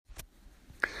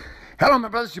Hello, my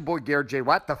brothers. It's your boy, Garrett J.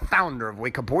 Watt, the founder of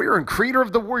Wake Up Warrior and creator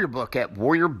of the Warrior Book at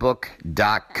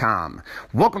warriorbook.com.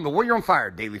 Welcome to Warrior on Fire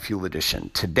Daily Fuel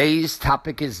Edition. Today's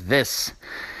topic is this: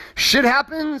 shit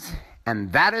happens,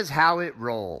 and that is how it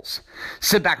rolls.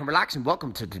 Sit back and relax, and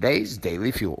welcome to today's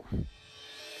Daily Fuel.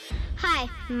 Hi,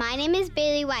 my name is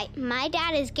Bailey White. My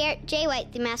dad is Garrett J.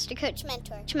 White, the Master Coach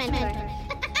Mentor.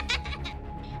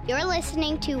 You're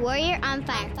listening to Warrior on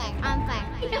Fire.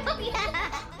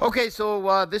 Okay,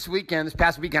 so this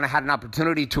past weekend, I had an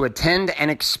opportunity to attend an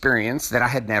experience that I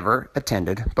had never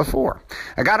attended before.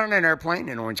 I got on an airplane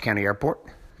in Orange County Airport,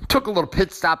 took a little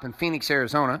pit stop in Phoenix,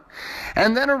 Arizona,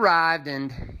 and then arrived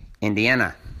in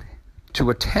Indiana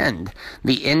to attend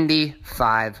the Indy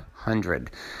 500.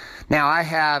 Now, I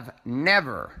have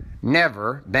never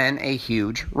been a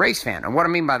huge race fan. And what I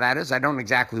mean by that is I don't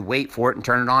exactly wait for it and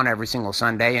turn it on every single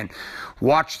Sunday and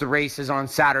watch the races on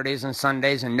Saturdays and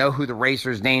Sundays and know who the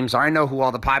racers' names are. I know who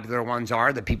all the popular ones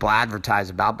are that people advertise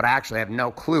about, but I actually have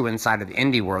no clue inside of the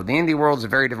Indy world. The Indy world is a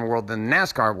very different world than the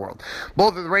NASCAR world.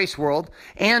 Both are the race world,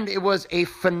 and it was a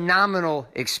phenomenal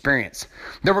experience.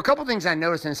 There were a couple things I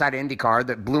noticed inside of IndyCar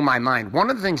that blew my mind. One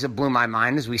of the things that blew my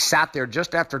mind is we sat there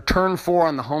just after turn 4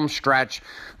 on the home stretch,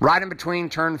 right in between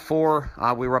turn 4.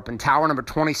 We were up in tower number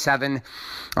 27.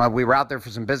 We were out there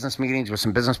for some business meetings with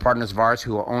some business partners of ours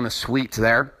who own a suite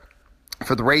there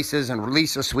for the races and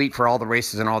release a suite for all the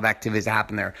races and all the activities that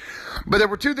happen there. But there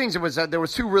were two things. There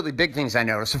was two really big things I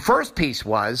noticed. The first piece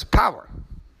was power,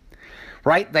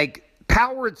 right? Like,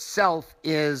 power itself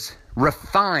is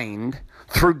refined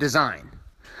through design.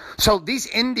 So these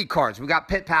Indy cars, we got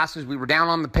pit passes. We were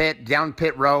down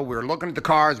pit row. We were looking at the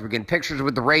cars. We were getting pictures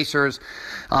with the racers.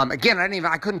 Again,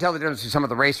 I couldn't tell the difference between some of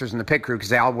the racers and the pit crew because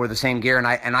they all wore the same gear. And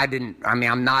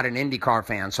I'm not an IndyCar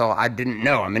fan, so I didn't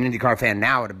know. I'm an IndyCar fan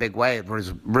now in a big way. It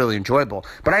was really enjoyable.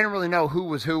 But I didn't really know who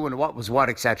was who and what was what,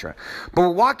 etc. But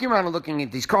we're walking around and looking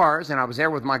at these cars, and I was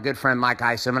there with my good friend Mike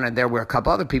Isom, and there were a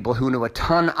couple other people who knew a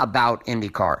ton about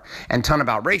IndyCar and a ton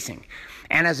about racing.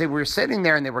 And as they were sitting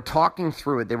there and they were talking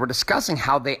through it, they were discussing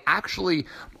how they actually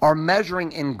are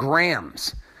measuring in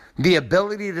grams the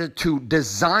ability to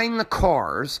design the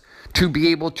cars to be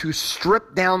able to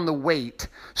strip down the weight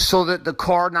so that the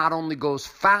car not only goes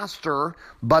faster,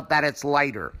 but that it's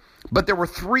lighter. But there were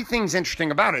three things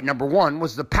interesting about it. Number one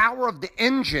was the power of the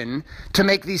engine to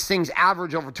make these things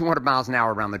average over 200 miles an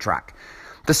hour around the track.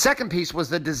 The second piece was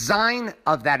the design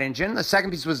of that engine. The second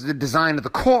piece was the design of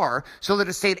the car so that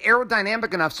it stayed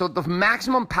aerodynamic enough so that the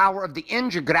maximum power of the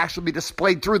engine could actually be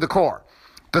displayed through the car.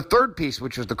 The third piece,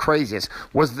 which was the craziest,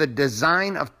 was the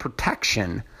design of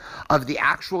protection of the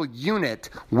actual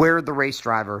unit where the race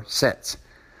driver sits.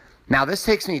 Now, this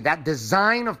takes me, that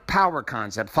design of power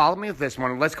concept, follow me with this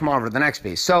one, let's come over to the next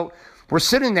piece. So, we're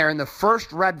sitting there and the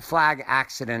first red flag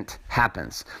accident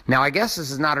happens. Now, I guess this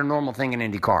is not a normal thing in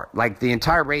IndyCar. Like, the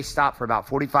entire race stopped for about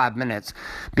 45 minutes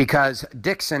because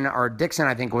Dixon,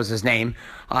 I think was his name,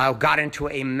 got into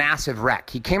a massive wreck.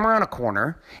 He came around a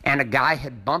corner and a guy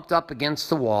had bumped up against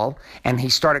the wall and he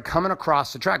started coming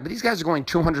across the track. But these guys are going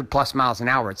 200 plus miles an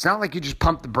hour. It's not like you just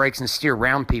pump the brakes and steer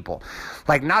around people.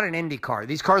 Like, not an IndyCar.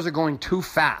 These cars are going too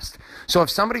fast. So if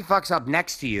somebody fucks up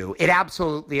next to you, it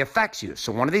absolutely affects you.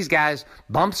 So one of these guys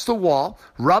bumps the wall,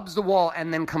 rubs the wall,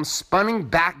 and then comes spinning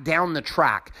back down the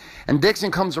track. And Dixon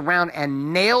comes around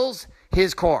and nails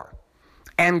his car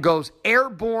and goes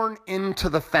airborne into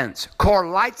the fence. Car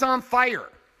lights on fire,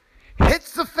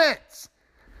 hits the fence,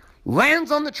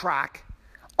 lands on the track,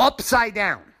 upside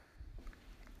down,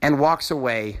 and walks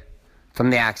away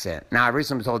from the accident. Now, I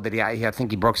recently told that I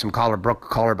think he broke a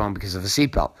collarbone because of the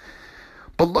seatbelt.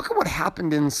 But look at what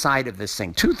happened inside of this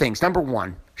thing. Two things. Number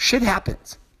one, shit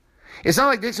happens. It's not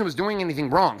like Dixon was doing anything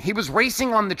wrong. He was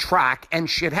racing on the track and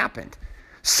shit happened.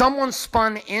 Someone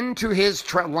spun into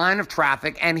his line of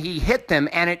traffic and he hit them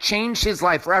and it changed his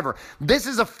life forever. This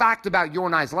is a fact about your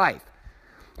and I's life.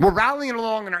 We're rallying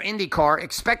along in our Indy car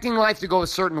expecting life to go a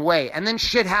certain way, and then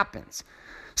shit happens.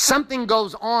 Something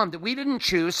goes on that we didn't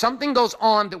choose. Something goes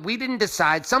on that we didn't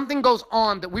decide. Something goes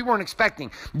on that we weren't expecting.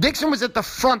 Dixon was at the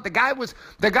front. The guy was,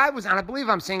 and I believe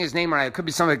I'm saying his name right. It could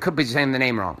be saying the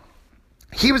name wrong.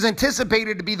 He was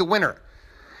anticipated to be the winner.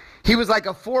 He was like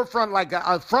a front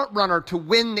runner to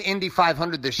win the Indy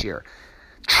 500 this year.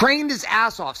 Trained his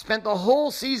ass off, spent the whole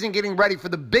season getting ready for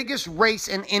the biggest race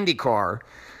in IndyCar.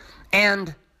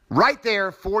 And right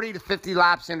there, 40 to 50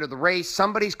 laps into the race,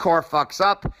 somebody's car fucks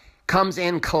up, comes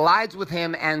in, collides with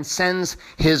him, and sends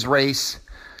his race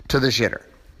to the shitter.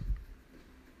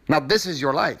 Now, this is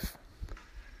your life.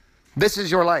 This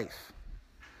is your life.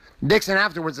 Dixon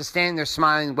afterwards is standing there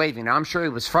smiling, waving. Now, I'm sure he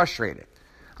was frustrated.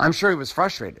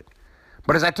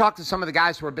 But as I talk to some of the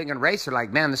guys who are big in race, they're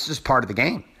like, man, this is just part of the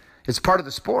game. It's part of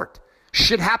the sport.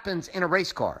 Shit happens in a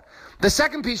race car. The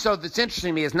second piece, though, that's interesting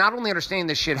to me is not only understanding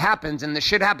this shit happens, and this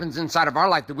shit happens inside of our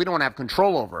life that we don't have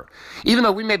control over. Even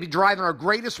though we may be driving our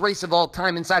greatest race of all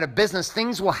time inside of business,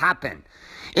 things will happen.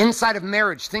 Inside of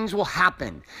marriage, things will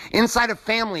happen. Inside of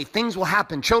family, things will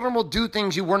happen. Children will do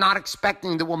things you were not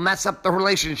expecting that will mess up the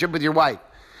relationship with your wife.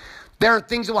 There are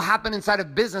things that will happen inside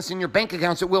of business in your bank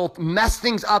accounts that will mess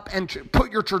things up and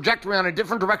put your trajectory on a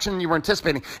different direction than you were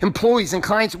anticipating. Employees and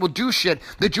clients will do shit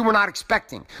that you were not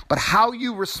expecting. But how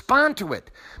you respond to it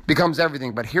becomes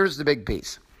everything. But here's the big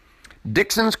piece.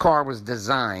 Dixon's car was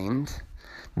designed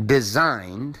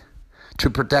to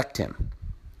protect him.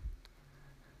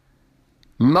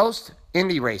 Most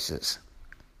Indy races,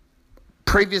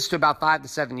 previous to about 5 to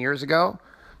 7 years ago,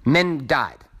 men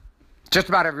died. Just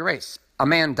about every race. A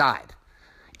man died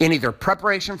in either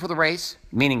preparation for the race,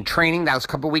 meaning training, that was a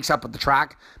couple of weeks up at the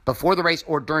track, before the race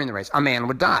or during the race. A man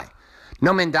would die.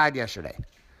 No man died yesterday.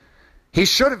 He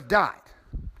should have died.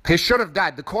 He should have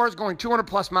died. The car is going 200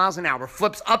 plus miles an hour,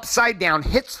 flips upside down,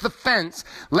 hits the fence,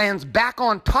 lands back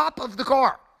on top of the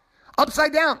car,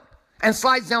 upside down, and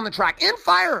slides down the track in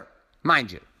fire,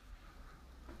 mind you.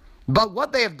 But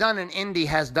what they have done in Indy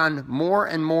has done more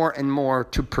and more and more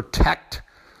to protect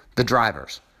the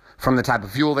drivers. From the type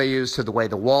of fuel they use, to the way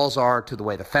the walls are, to the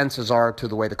way the fences are, to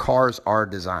the way the cars are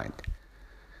designed.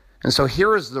 And so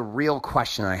here is the real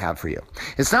question I have for you.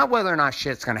 It's not whether or not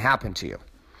shit's going to happen to you.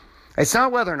 It's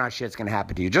not whether or not shit's going to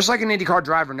happen to you. Just like an IndyCar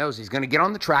driver knows he's going to get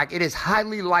on the track, it is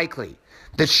highly likely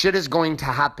that shit is going to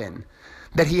happen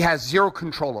that he has zero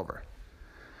control over.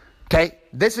 Okay?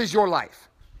 This is your life.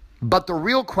 But the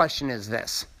real question is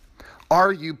this.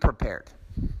 Are you prepared?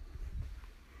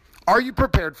 Are you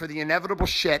prepared for the inevitable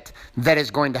shit that is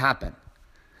going to happen?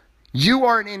 You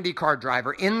are an IndyCar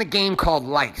driver in the game called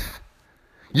life.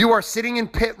 You are sitting in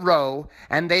pit row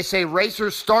and they say,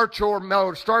 racers, start your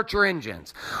motor, start your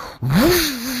engines.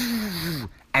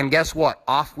 And guess what?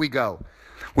 Off we go.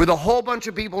 With a whole bunch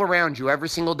of people around you every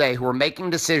single day who are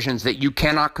making decisions that you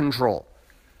cannot control.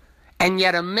 And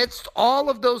yet amidst all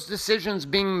of those decisions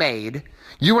being made,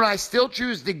 you and I still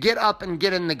choose to get up and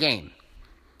get in the game.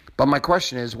 But my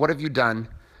question is, what have you done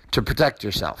to protect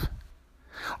yourself?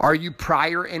 Are you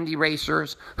prior Indy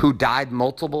racers who died,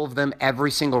 multiple of them,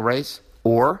 every single race?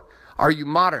 Or are you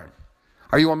modern?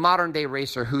 Are you a modern day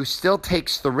racer who still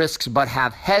takes the risks but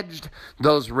have hedged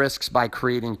those risks by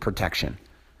creating protection?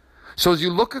 So as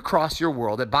you look across your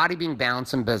world at body being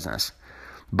balance and business,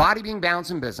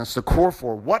 the core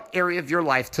four, what area of your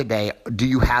life today do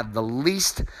you have the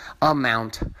least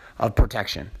amount of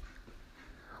protection?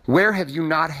 Where have you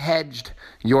not hedged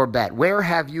your bet? Where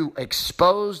have you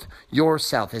exposed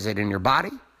yourself? Is it in your body?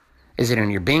 Is it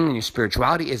in your being and your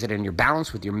spirituality? Is it in your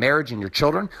balance with your marriage and your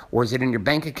children? Or is it in your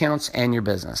bank accounts and your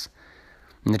business?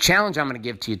 And the challenge I'm going to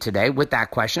give to you today with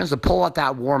that question is to pull out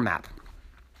that war map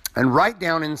and write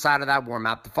down inside of that war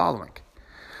map the following.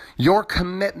 Your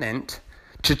commitment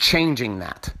to changing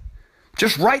that.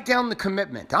 Just write down the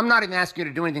commitment. I'm not even asking you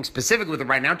to do anything specific with it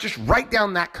right now. Just write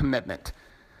down that commitment.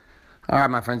 All right,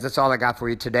 my friends, that's all I got for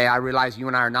you today. I realize you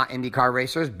and I are not IndyCar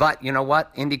racers, but you know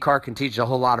what? IndyCar can teach you a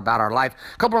whole lot about our life.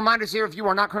 A couple reminders here. If you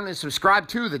are not currently subscribed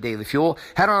to The Daily Fuel,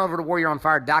 head on over to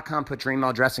warrioronfire.com, put your email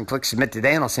address, and click submit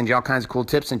today, and I'll send you all kinds of cool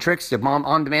tips and tricks to mom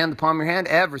on demand, the palm of your hand,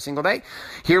 every single day,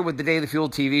 here with The Daily Fuel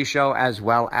TV show as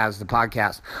well as the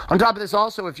podcast. On top of this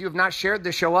also, if you have not shared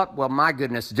this show up, well, my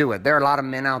goodness, do it. There are a lot of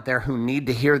men out there who need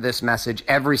to hear this message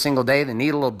every single day. They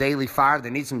need a little daily fire. They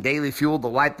need some daily fuel to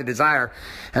light the desire,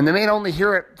 and they may only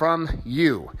hear it from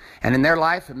you. And in their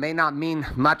life, it may not mean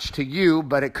much to you,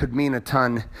 but it could mean a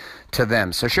ton to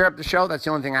them. So share up the show. That's the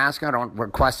only thing I ask. I don't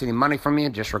request any money from you.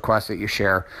 Just request that you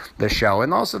share the show.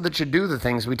 And also that you do the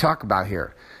things we talk about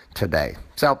here today.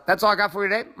 So that's all I got for you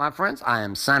today, my friends. I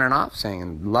am signing off,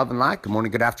 saying love and light. Good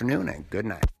morning, good afternoon, and good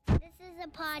night. This is a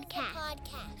podcast.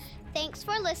 Thanks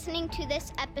for listening to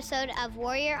this episode of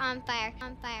Warrior on Fire.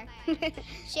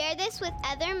 Share this with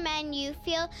other men you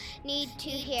feel need to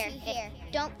hear.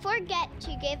 Don't forget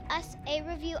to give us a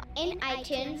review in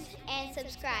iTunes and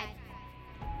subscribe.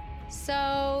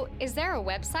 So, is there a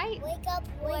website? Wake up,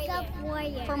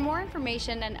 Warrior. For more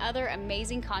information and other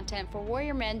amazing content for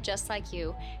warrior men just like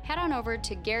you, head on over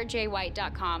to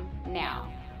GarrettJWhite.com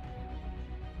now.